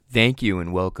Thank you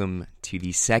and welcome to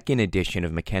the second edition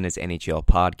of McKenna's NHL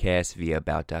podcast via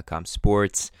About.com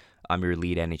Sports. I'm your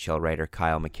lead NHL writer,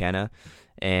 Kyle McKenna.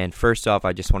 And first off,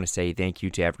 I just want to say thank you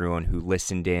to everyone who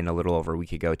listened in a little over a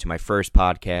week ago to my first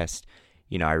podcast.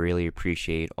 I really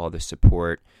appreciate all the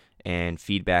support and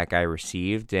feedback I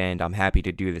received, and I'm happy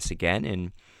to do this again.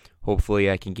 And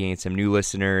hopefully I can gain some new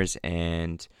listeners,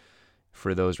 and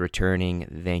for those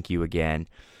returning, thank you again.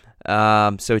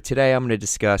 So today I'm going to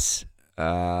discuss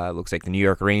looks like the New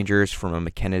York Rangers from a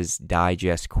McKenna's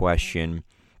Digest question.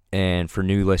 And for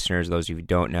new listeners, those of you who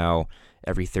don't know,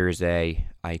 every Thursday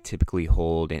I typically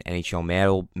hold an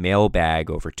NHL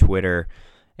mailbag over Twitter,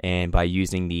 and by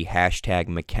using the hashtag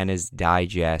McKenna's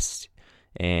Digest,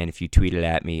 and if you tweet it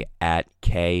at me at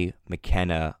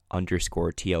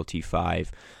KMcKenna_TLT5,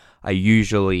 I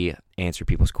usually answer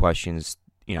people's questions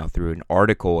through an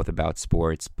article about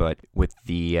sports, but with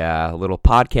the little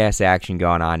podcast action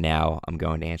going on now, I'm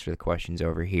going to answer the questions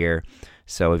over here.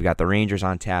 So we've got the Rangers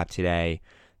on tap today,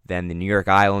 then the New York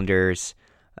Islanders,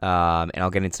 and I'll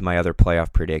get into my other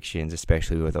playoff predictions,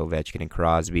 especially with Ovechkin and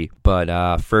Crosby.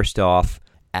 But first off,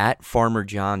 at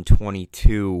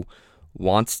FarmerJohn22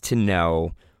 wants to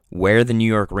know where the New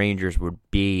York Rangers would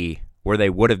be, where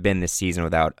they would have been this season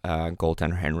without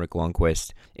goaltender Henrik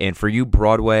Lundqvist. And for you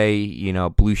Broadway,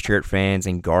 blue shirt fans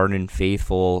and Garden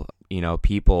faithful,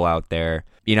 people out there,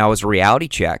 it was a reality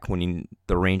check when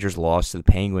the Rangers lost to the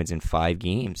Penguins in 5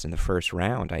 games in the first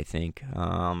round, I think.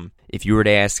 If you were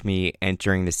to ask me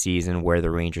entering the season where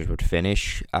the Rangers would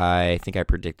finish, I think I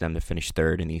predicted them to finish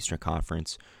third in the Eastern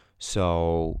Conference.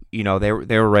 So, they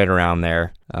were right around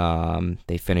there.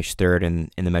 They finished third in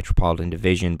the Metropolitan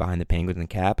Division behind the Penguins and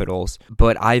Capitals.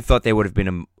 But I thought they would have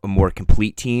been a more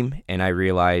complete team, and I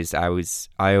realized I always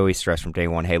stress from day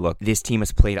one, hey, look, this team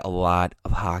has played a lot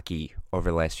of hockey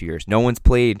over the last few years. No one's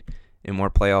played in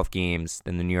more playoff games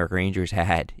than the New York Rangers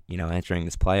had, entering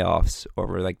this playoffs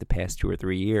over the past 2 or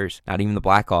 3 years. Not even the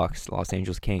Blackhawks, the Los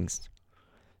Angeles Kings.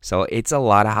 So it's a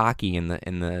lot of hockey, and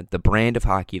the brand of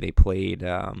hockey they played,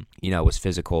 was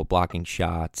physical, blocking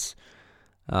shots.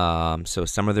 So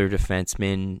some of their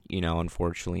defensemen,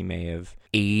 unfortunately may have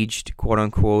aged, quote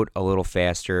unquote, a little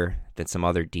faster than some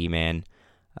other D-men.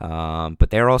 But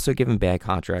they're also given bad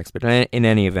contracts. But in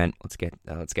any event, let's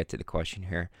get to the question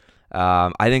here.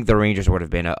 I think the Rangers would have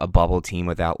been a bubble team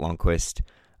without Lundqvist.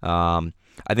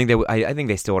 I think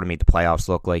they still would have made the playoffs,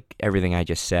 look like everything I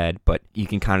just said, but you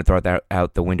can kind of throw that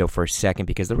out the window for a second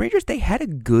because the Rangers, they had a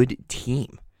good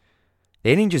team.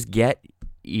 They didn't just get,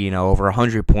 over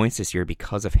 100 points this year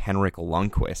because of Henrik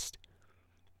Lundqvist.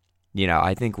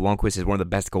 I think Lundqvist is one of the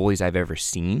best goalies I've ever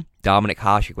seen. Dominik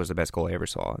Hasek was the best goalie I ever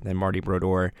saw. Then Marty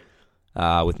Brodeur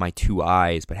with my 2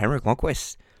 eyes. But Henrik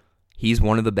Lundqvist, he's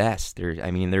one of the best.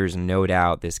 There's no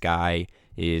doubt this guy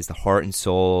is the heart and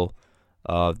soul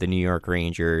of the New York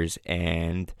Rangers,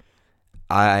 and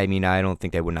I don't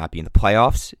think they would not be in the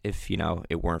playoffs if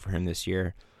it weren't for him this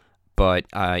year. But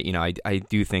I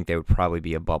do think they would probably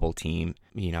be a bubble team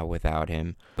without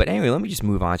him. But anyway, let me just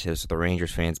move on to this with the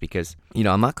Rangers fans because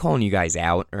I'm not calling you guys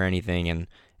out or anything, and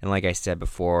like I said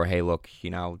before, hey, look,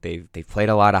 they've played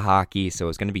a lot of hockey, so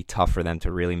it's going to be tough for them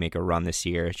to really make a run this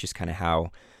year. It's just kind of how,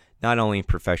 not only in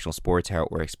professional sports how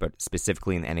it works, but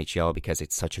specifically in the NHL because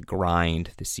it's such a grind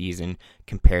this season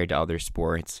compared to other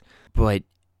sports. But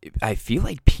I feel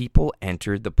like people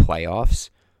entered the playoffs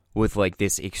with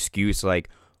this excuse the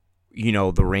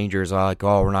Rangers are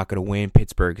we're not going to win.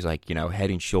 Pittsburgh is head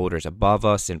and shoulders above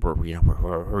us, and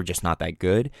we're just not that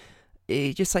good.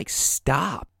 It just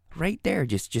stop right there.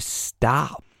 Just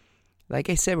stop. Like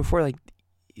I said before,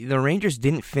 the Rangers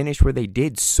didn't finish where they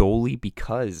did solely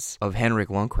because of Henrik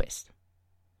Lundqvist.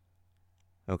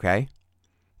 Okay?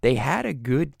 They had a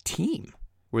good team.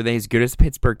 Were they as good as the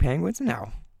Pittsburgh Penguins?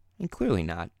 No. And clearly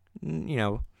not.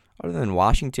 Other than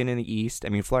Washington in the East,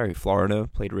 Florida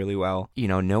played really well.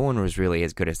 No one was really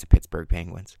as good as the Pittsburgh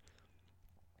Penguins.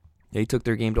 They took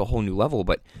their game to a whole new level,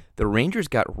 but the Rangers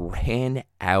got ran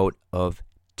out of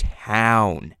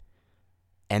town.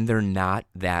 And they're not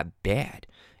that bad.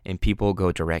 And people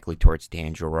go directly towards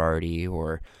Dan Girardi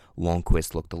or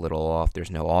Lundqvist looked a little off.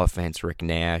 There's no offense, Rick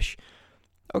Nash.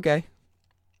 Okay.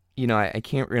 I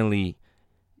can't really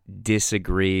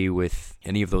disagree with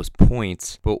any of those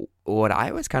points. But what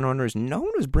I was kind of wondering is no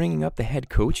one was bringing up the head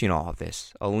coach in all of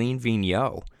this, Alain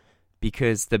Vigneault.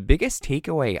 Because the biggest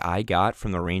takeaway I got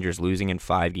from the Rangers losing in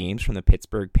 5 games from the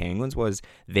Pittsburgh Penguins was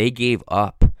they gave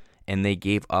up. And they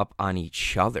gave up on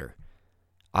each other.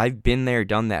 I've been there,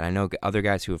 done that. I know other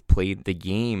guys who have played the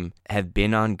game have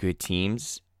been on good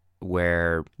teams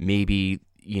where maybe,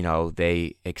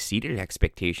 they exceeded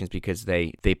expectations because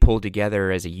they pulled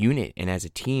together as a unit and as a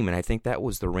team. And I think that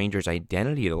was the Rangers'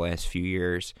 identity the last few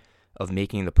years of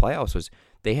making the playoffs, was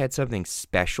they had something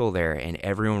special there, and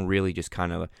everyone really just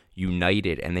kind of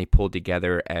united, and they pulled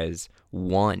together as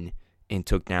one and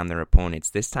took down their opponents.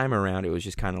 This time around, it was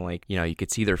just kind of like, you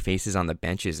could see their faces on the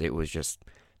benches. It was just,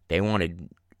 they wanted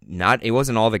it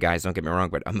wasn't all the guys, don't get me wrong,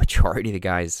 but a majority of the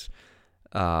guys'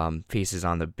 faces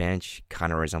on the bench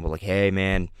kind of resemble like, hey,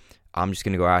 man, I'm just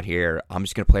going to go out here. I'm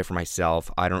just going to play for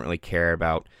myself. I don't really care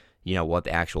about, what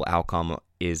the actual outcome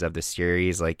is of the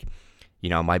series. Like,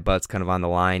 my butt's kind of on the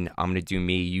line. I'm going to do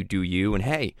me, you do you. And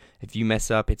hey, if you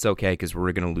mess up, it's okay because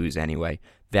we're going to lose anyway.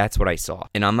 That's what I saw.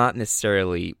 And I'm not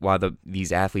necessarily, while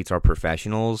these athletes are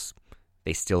professionals,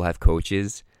 they still have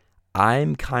coaches.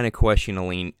 I'm kind of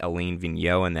questioning Alain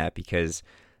Vigneault in that, because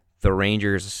the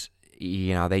Rangers,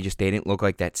 they didn't look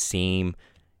like that same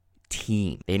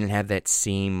team. They didn't have that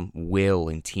same will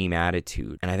and team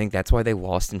attitude. And I think that's why they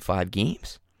lost in 5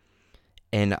 games.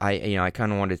 And I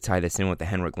kind of wanted to tie this in with the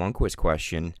Henrik Lundqvist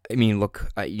question. I mean,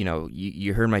 look,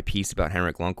 you heard my piece about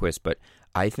Henrik Lundqvist, but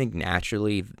I think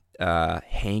naturally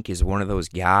Hank is one of those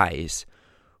guys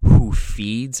who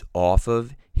feeds off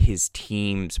of his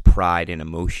team's pride and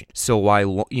emotion. So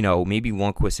while, maybe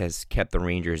Lundqvist has kept the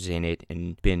Rangers in it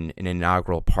and been an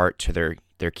inaugural part to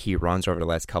their key runs over the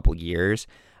last couple years,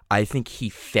 I think he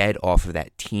fed off of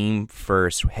that team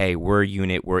first, hey, we're a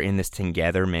unit, we're in this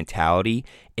together mentality,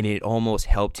 and it almost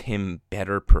helped him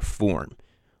better perform,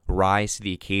 rise to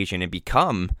the occasion, and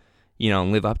become,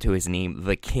 live up to his name,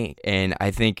 the King. And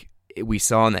I think we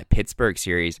saw in that Pittsburgh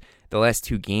series, the last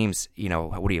 2 games,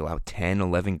 what do you allow, 10,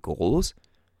 11 goals?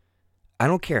 I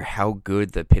don't care how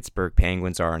good the Pittsburgh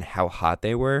Penguins are and how hot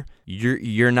they were,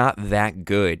 you're not that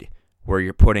good where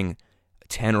you're putting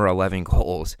 10 or 11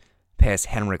 goals past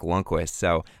Henrik Lundqvist.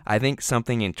 So I think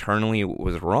something internally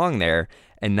was wrong there,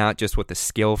 and not just with the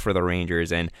skill for the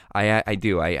Rangers. And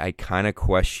I kind of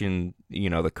question,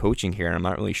 the coaching here. I'm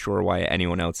not really sure why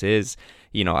anyone else is.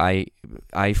 I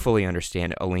fully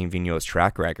understand Alain Vigneault's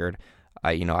track record.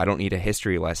 I don't need a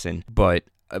history lesson, but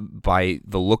by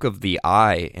the look of the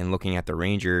eye and looking at the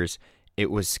Rangers,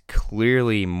 it was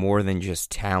clearly more than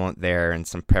just talent there and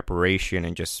some preparation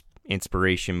and just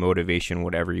inspiration, motivation,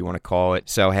 whatever you want to call it.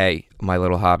 So, hey, my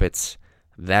little hobbits,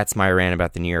 that's my rant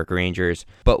about the New York Rangers.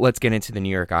 But let's get into the New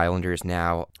York Islanders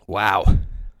now. Wow.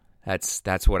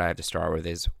 That's what I have to start with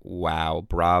is wow.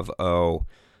 Bravo,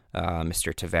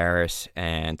 Mr. Tavares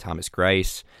and Thomas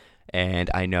Greiss. And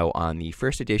I know on the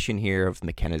first edition here of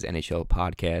McKenna's NHL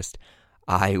podcast,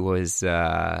 I was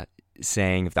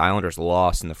saying if the Islanders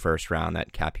lost in the first round,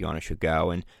 that Capuano should go.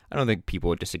 And I don't think people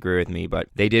would disagree with me, but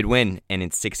they did win. And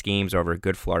in 6 games over a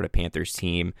good Florida Panthers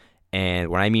team. And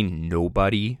when I mean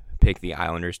nobody picked the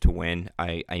Islanders to win,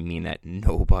 I mean that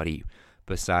nobody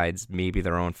besides maybe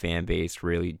their own fan base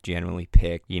really generally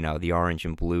picked, the orange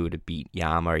and blue to beat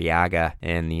Yaga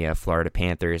and the Florida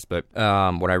Panthers. But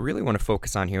what I really want to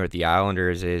focus on here with the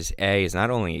Islanders is not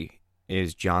only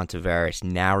is John Tavares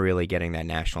now really getting that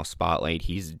national spotlight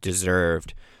he's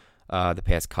deserved the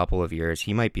past couple of years.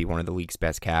 He might be one of the league's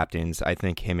best captains. I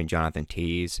think him and Jonathan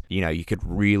Toews, you could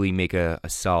really make a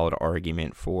solid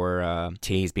argument for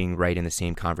Toews being right in the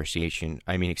same conversation.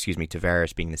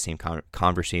 Tavares being the same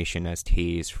conversation as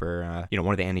Toews for,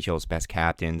 one of the NHL's best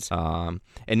captains. And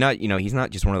not, he's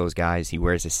not just one of those guys, he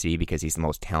wears a C because he's the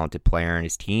most talented player on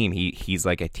his team. He's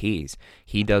like a Toews.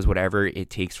 He does whatever it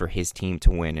takes for his team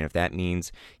to win. And if that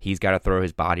means he's got to throw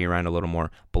his body around a little more,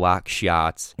 block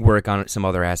shots, work on some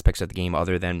other aspects of the game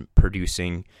other than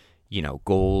producing,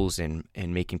 goals and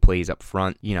making plays up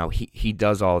front. He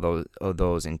does all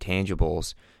those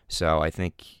intangibles. So I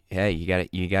think, hey,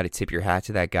 you got to tip your hat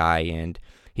to that guy. And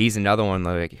he's another one,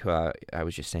 like I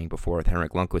was just saying before with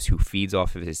Henrik Lundqvist, who feeds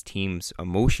off of his team's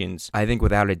emotions. I think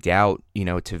without a doubt,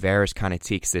 Tavares kind of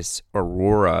takes this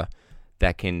aurora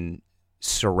that can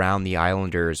surround the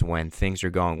Islanders when things are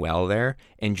going well there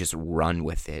and just run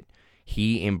with it.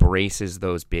 He embraces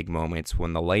those big moments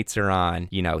when the lights are on.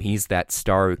 He's that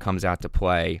star who comes out to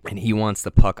play, and he wants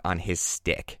the puck on his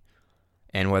stick.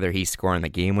 And whether he's scoring the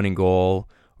game-winning goal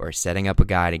or setting up a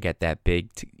guy to get that big,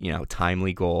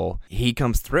 timely goal, he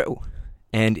comes through.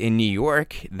 And in New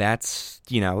York, that's,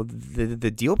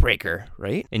 the deal breaker,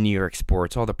 right? In New York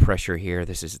sports, all the pressure here,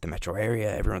 this is the metro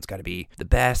area, everyone's got to be the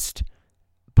best.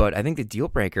 But I think the deal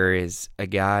breaker is a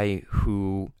guy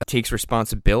who takes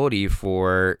responsibility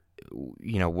for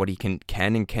what he can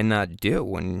and cannot do.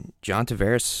 When John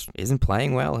Tavares isn't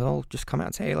playing well, he'll just come out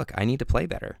and say, hey, look, I need to play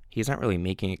better. He's not really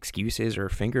making excuses or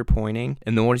finger pointing.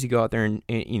 And then what does he go out there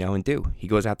and do? He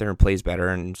goes out there and plays better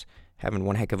and having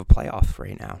one heck of a playoff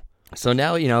right now. So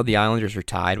now, the Islanders are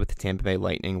tied with the Tampa Bay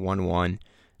Lightning 1-1.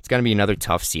 It's going to be another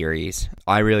tough series.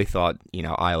 I really thought,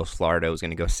 Isles, Florida was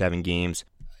going to go 7 games.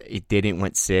 It didn't,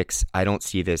 went 6. I don't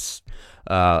see this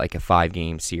like a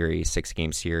 5-game series,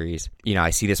 6-game series. I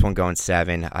see this one going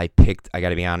 7. I got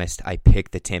to be honest, I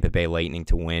picked the Tampa Bay Lightning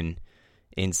to win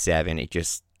in 7.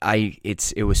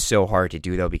 It was so hard to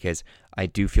do, though, because I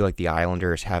do feel like the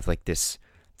Islanders have like this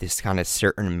kind of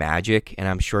certain magic, and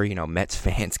I'm sure, Mets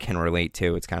fans can relate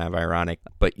to. It's kind of ironic,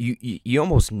 but you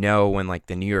almost know when like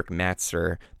the New York Mets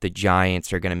or the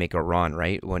Giants are going to make a run,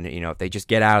 right? When, if they just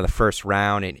get out of the first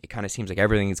round, it kind of seems like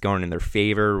everything is going in their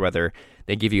favor, whether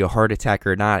they give you a heart attack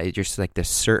or not. It's just like this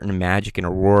certain magic and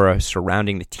aurora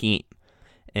surrounding the team.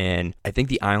 And I think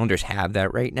the Islanders have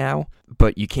that right now,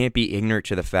 but you can't be ignorant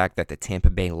to the fact that the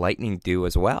Tampa Bay Lightning do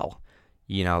as well.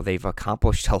 They've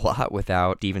accomplished a lot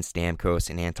without Steven Stamkos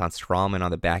and Anton Stralman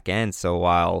on the back end. So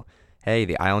while, hey,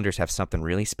 the Islanders have something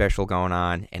really special going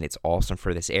on and it's awesome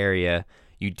for this area,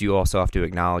 you do also have to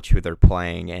acknowledge who they're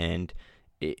playing. And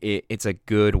it's a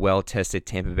good, well-tested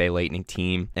Tampa Bay Lightning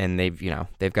team. And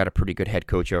they've got a pretty good head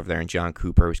coach over there in John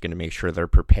Cooper who's going to make sure they're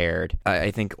prepared.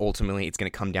 I think ultimately it's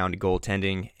going to come down to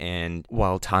goaltending. And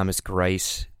while Thomas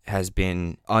Greiss has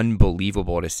been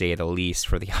unbelievable, to say the least,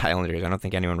 for the Islanders, I don't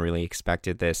think anyone really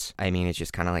expected this. I mean, it's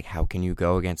just kind of like, how can you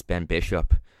go against Ben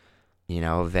Bishop?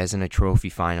 Vezina Trophy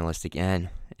finalist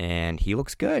again, and he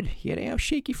looks good. He had a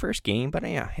shaky first game, but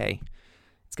hey,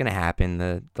 it's going to happen.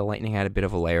 The Lightning had a bit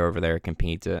of a layer over there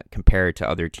compared to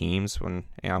other teams when,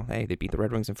 hey, they beat the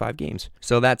Red Wings in 5 games.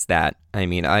 So that's that. I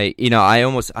mean, I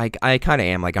kind of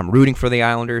am like, I'm rooting for the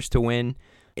Islanders to win.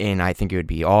 And I think it would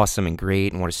be awesome and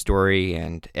great, and what a story,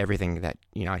 and everything that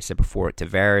I said before at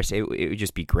Tavares. It would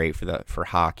just be great for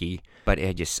hockey. But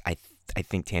I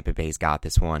think Tampa Bay's got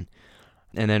this one.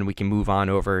 And then we can move on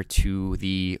over to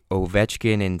the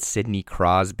Ovechkin and Sidney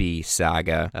Crosby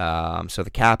saga. So the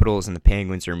Capitals and the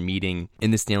Penguins are meeting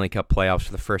in the Stanley Cup playoffs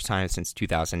for the first time since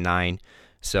 2009.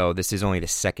 So this is only the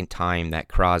second time that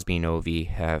Crosby and Ovi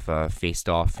have faced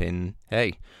off in,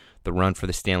 the run for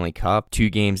the Stanley Cup.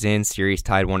 2 games in, series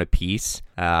tied 1 apiece.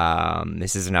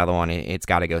 This is another one. It's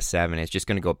got to go 7. It's just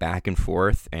going to go back and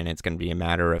forth, and it's going to be a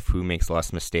matter of who makes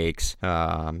less mistakes.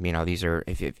 These are,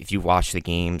 if you watch the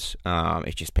games,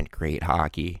 it's just been great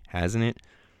hockey, hasn't it?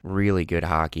 Really good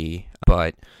hockey.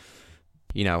 But,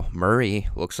 Murray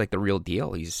looks like the real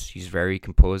deal. He's very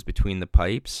composed between the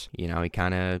pipes. He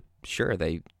kind of,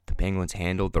 the Penguins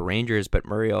handled the Rangers, but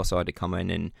Murray also had to come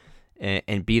in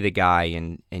and be the guy,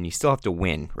 and you still have to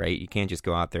win, right? You can't just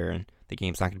go out there and the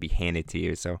game's not going to be handed to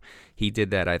you. So he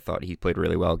did that. I thought he played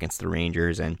really well against the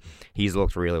Rangers, and he's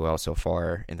looked really well so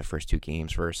far in the first 2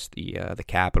 games versus the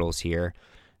Capitals here.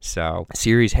 So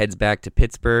series heads back to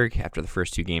Pittsburgh after the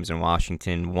first 2 games in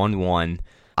Washington, 1-1.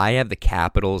 I have the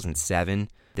Capitals in 7.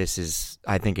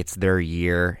 I think it's their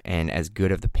year, and as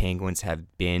good as the Penguins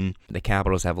have been, the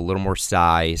Capitals have a little more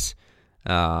size.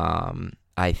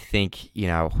 I think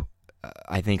Holtby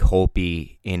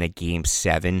in a Game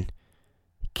 7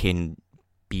 can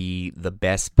be the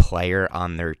best player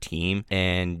on their team.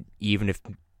 And even if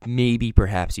maybe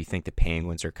perhaps you think the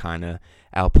Penguins are kind of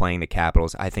outplaying the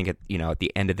Capitals, I think at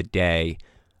the end of the day,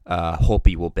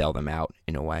 Holtby will bail them out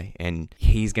in a way. And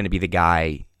he's going to be the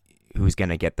guy who's going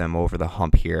to get them over the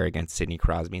hump here against Sidney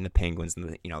Crosby and the Penguins in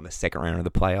the second round of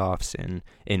the playoffs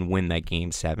and win that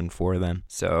Game 7 for them.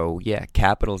 So, yeah,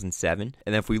 Capitals in 7.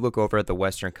 And then if we look over at the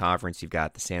Western Conference, you've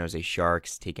got the San Jose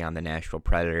Sharks taking on the Nashville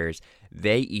Predators.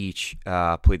 They each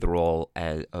played the role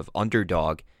of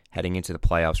underdog heading into the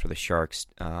playoffs, where the Sharks,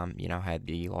 had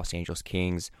the Los Angeles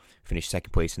Kings finish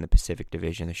second place in the Pacific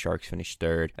Division. The Sharks finished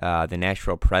third. The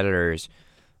Nashville Predators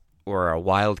were a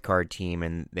wild card team,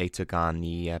 and they took on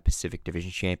the Pacific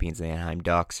Division champions, the Anaheim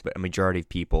Ducks. But a majority of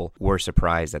people were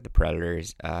surprised that the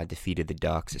Predators defeated the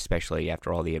Ducks, especially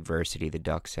after all the adversity the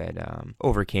Ducks had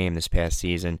overcame this past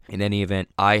season. In any event,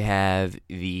 I have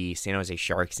the San Jose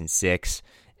Sharks in 6.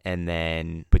 And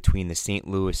then between the St.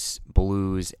 Louis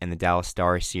Blues and the Dallas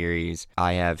Stars series,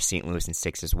 I have St. Louis in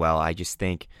 6 as well. I just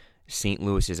think St.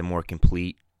 Louis is a more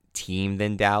complete team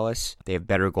than Dallas. They have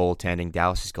better goaltending.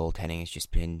 Dallas's goaltending has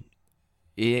just been,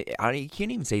 you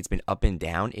can't even say it's been up and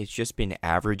down. It's just been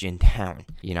average and down.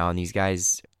 And these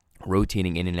guys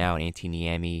rotating in and out, Antti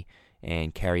Niemi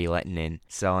and Kari Lehtinen.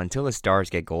 So until the Stars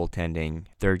get goaltending,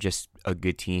 they're just a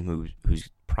good team who's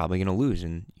probably going to lose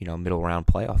in, middle round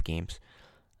playoff games.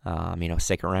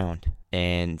 Second round.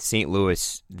 And St.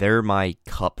 Louis, they're my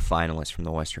cup finalists from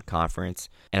the Western Conference.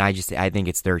 And I think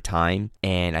it's their time.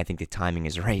 And I think the timing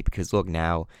is right because look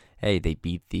now, hey, they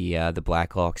beat the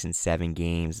Blackhawks in 7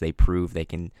 games. They prove they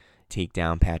can, take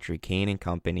down Patrick Kane and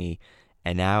company,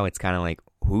 and now it's kind of like,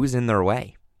 who's in their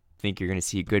way? I think you're going to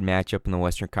see a good matchup in the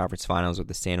Western Conference Finals with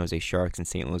the San Jose Sharks and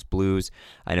St. Louis Blues.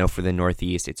 I know for the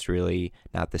Northeast, it's really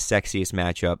not the sexiest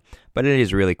matchup, but it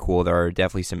is really cool. There are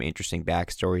definitely some interesting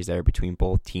backstories there between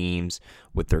both teams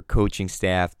with their coaching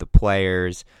staff, the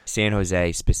players. San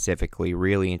Jose specifically,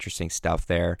 really interesting stuff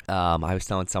there. I was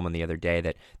telling someone the other day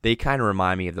that they kind of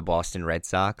remind me of the Boston Red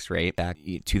Sox, right? Back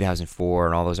in 2004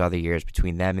 and all those other years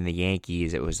between them and the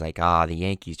Yankees, it was like, the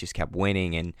Yankees just kept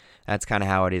winning, and that's kind of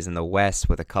how it is in the West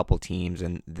with a couple teams.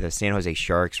 And the San Jose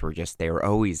Sharks they were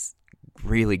always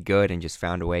really good and just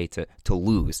found a way to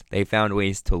lose. They found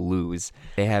ways to lose.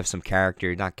 They have some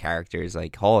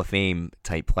like Hall of Fame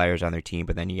type players on their team,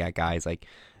 but then you got guys like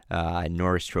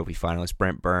Norris Trophy finalist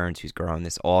Brent Burns, who's growing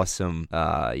this awesome,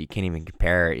 you can't even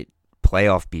compare it,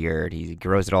 playoff beard. He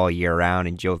grows it all year round,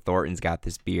 and Joe Thornton's got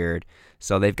this beard.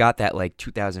 So they've got that like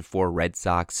 2004 Red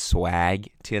Sox swag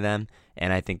to them,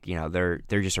 and I think they're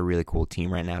just a really cool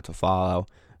team right now to follow.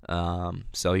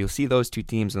 So you'll see those two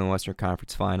teams in the Western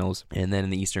Conference Finals, and then in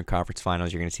the Eastern Conference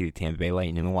Finals, you're going to see the Tampa Bay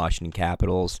Lightning and the Washington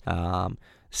Capitals.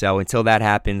 So until that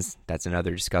happens, that's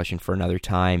another discussion for another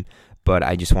time. But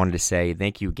I just wanted to say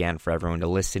thank you again for everyone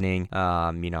listening.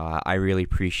 I really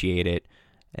appreciate it.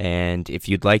 And if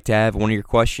you'd like to have one of your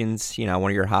questions,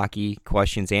 one of your hockey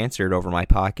questions answered over my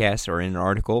podcast or in an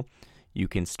article, you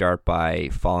can start by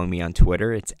following me on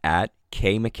Twitter. It's at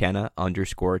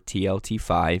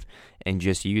KMcKenna_TLT5, and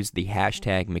just use the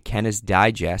hashtag McKenna's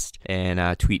Digest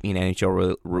and tweet me an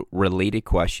NHL related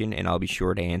question, and I'll be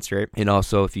sure to answer it. And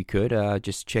also, if you could,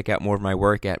 just check out more of my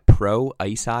work at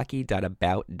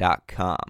proicehockey.about.com.